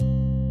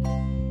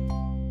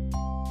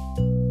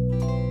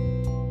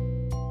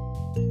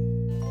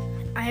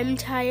I'm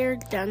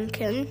tired,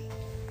 Duncan.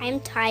 I'm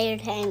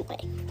tired, Henry.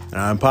 And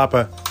I'm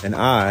Papa, and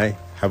I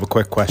have a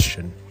quick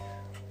question.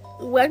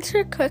 What's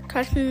your quick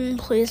question?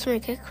 Please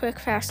make it quick,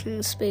 fast,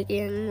 and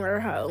speaking. We're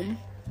home.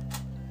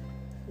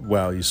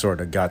 Well, you sort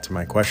of got to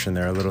my question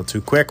there a little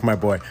too quick, my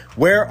boy.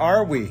 Where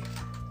are we?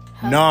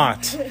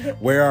 Not.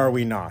 Where are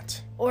we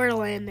not?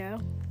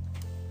 Orlando.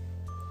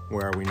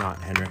 Where are we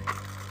not, Henry?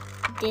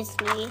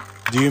 Disney.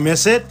 Do you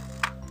miss it?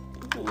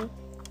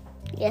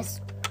 Yes.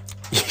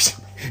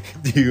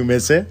 Do you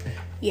miss it?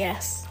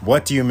 Yes.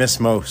 What do you miss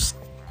most?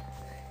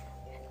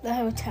 The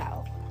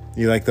hotel.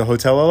 You like the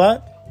hotel a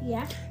lot?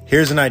 Yeah.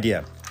 Here's an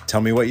idea.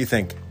 Tell me what you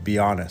think. Be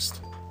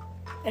honest.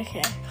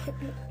 Okay.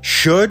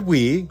 Should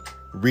we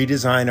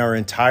redesign our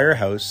entire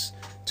house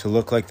to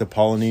look like the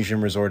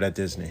Polynesian resort at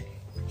Disney?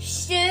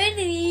 Should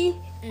we?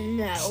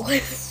 No.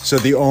 So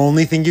the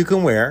only thing you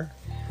can wear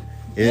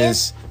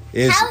is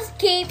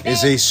Housekeeping.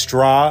 a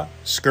straw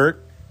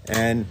skirt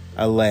and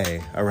a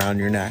lei around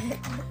your neck.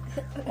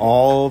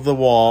 All the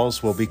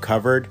walls will be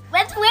covered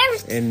Let's wear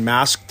in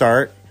masked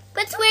art.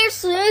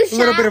 swoosh. A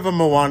little bit of a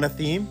Moana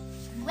theme.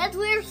 Let's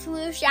wear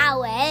swoosh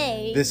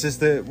away. This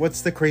is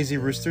what's the crazy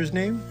rooster's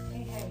name?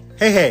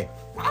 Hey, hey.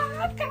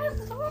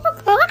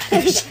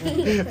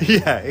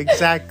 Yeah,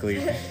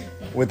 exactly.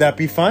 Would that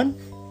be fun?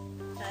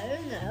 I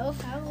don't know.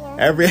 How long?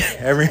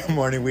 Every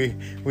morning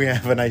we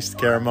have a nice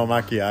caramel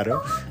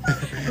macchiato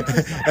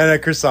and a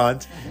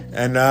croissant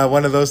and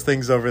one of those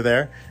things over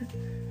there.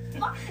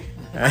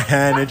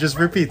 And it just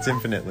repeats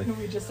infinitely.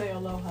 We just say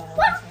aloha.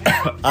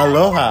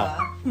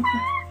 Aloha.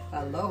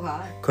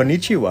 Aloha.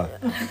 Konnichiwa.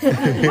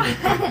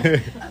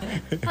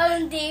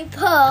 Home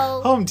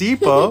Depot. Home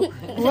Depot?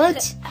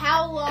 What?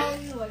 How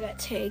long would it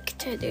take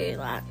to do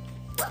that?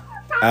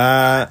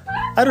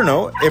 I don't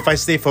know. If I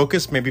stay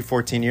focused, maybe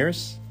 14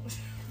 years.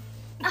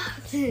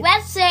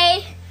 Let's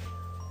say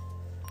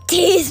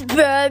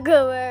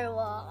cheeseburger or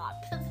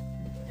lobster.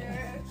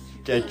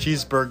 A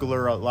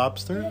cheeseburger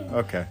lobster?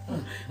 Okay.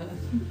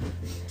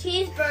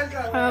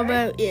 Cheeseburger. How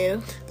about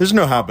you? There's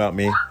no how about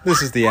me.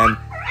 This is the end.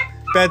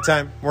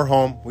 Bedtime. We're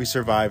home. We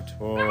survived.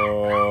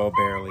 Oh,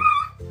 barely.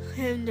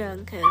 I'm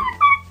Duncan.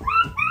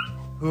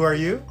 Who are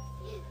you?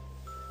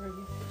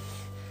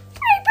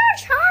 Sweet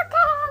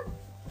chocolate.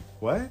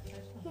 What?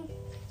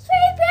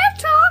 Sweet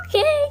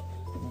talking.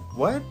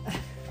 What?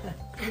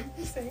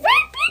 Sweet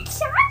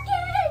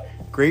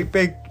chocolate. Great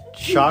big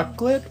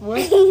chocolate?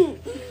 What?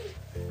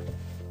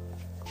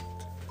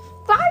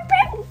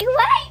 Vibrant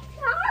great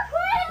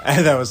chocolate.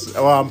 And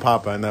I'm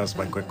Papa, and that was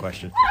my quick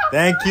question.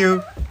 Thank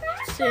you.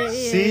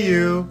 See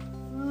you.